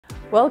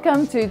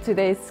Welcome to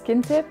today's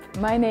Skin Tip.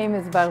 My name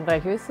is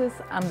Geusens.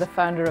 I'm the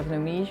founder of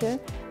Nomige,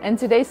 and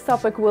today's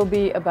topic will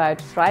be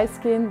about dry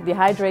skin,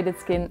 dehydrated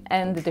skin,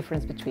 and the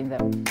difference between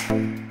them.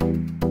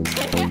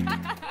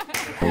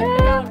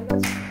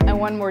 And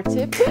one more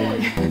tip,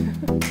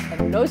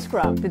 and no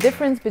scrub. The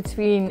difference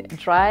between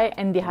dry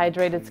and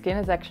dehydrated skin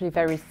is actually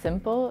very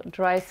simple.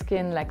 Dry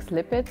skin lacks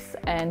lipids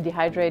and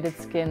dehydrated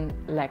skin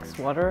lacks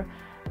water,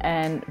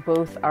 and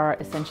both are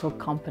essential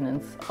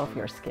components of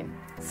your skin.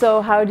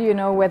 So how do you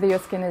know whether your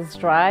skin is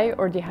dry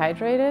or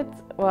dehydrated?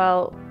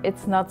 Well,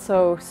 it's not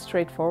so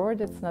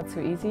straightforward, it's not so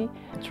easy.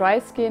 Dry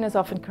skin is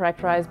often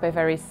characterized by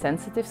very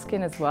sensitive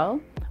skin as well,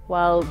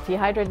 while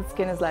dehydrated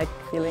skin is like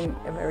feeling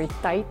a very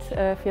tight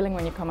feeling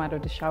when you come out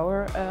of the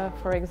shower,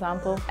 for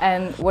example.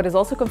 And what is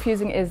also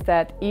confusing is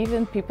that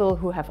even people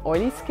who have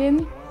oily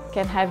skin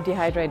can have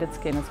dehydrated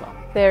skin as well.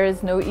 There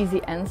is no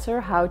easy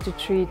answer how to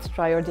treat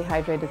dry or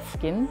dehydrated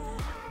skin.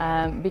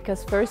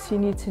 Because first you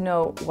need to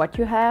know what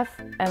you have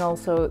and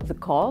also the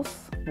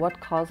cause, what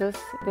causes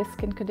this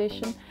skin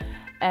condition.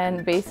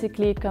 And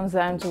basically it comes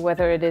down to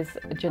whether it is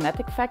a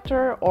genetic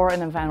factor or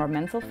an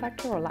environmental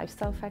factor or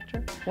lifestyle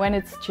factor. When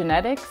it's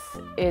genetics,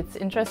 it's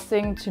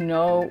interesting to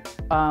know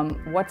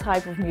what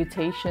type of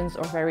mutations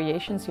or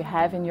variations you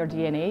have in your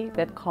DNA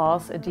that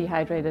cause a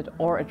dehydrated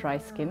or a dry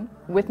skin.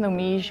 With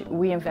Nomige,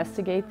 we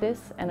investigate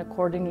this, and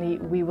accordingly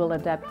we will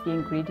adapt the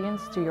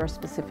ingredients to your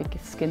specific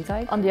skin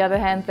type. On the other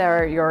hand, there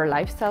are your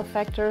lifestyle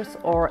factors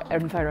or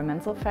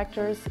environmental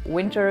factors.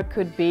 Winter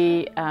could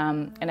be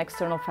an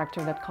external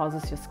factor that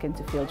causes your skin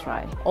to feel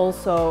dry.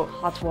 Also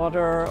hot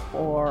water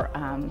or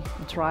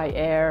dry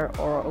air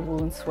or a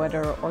woolen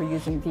sweater or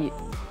using the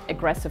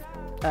aggressive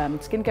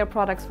skincare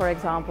products, for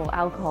example,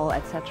 alcohol,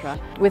 etc.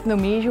 With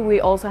Nomige, we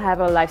also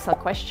have a lifestyle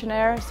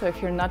questionnaire, so if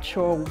you're not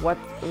sure what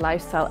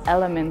lifestyle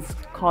elements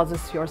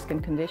causes your skin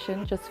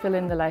condition, just fill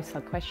in the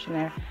lifestyle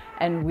questionnaire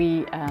and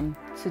we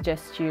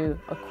suggest you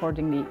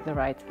accordingly the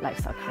right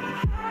lifestyle cream.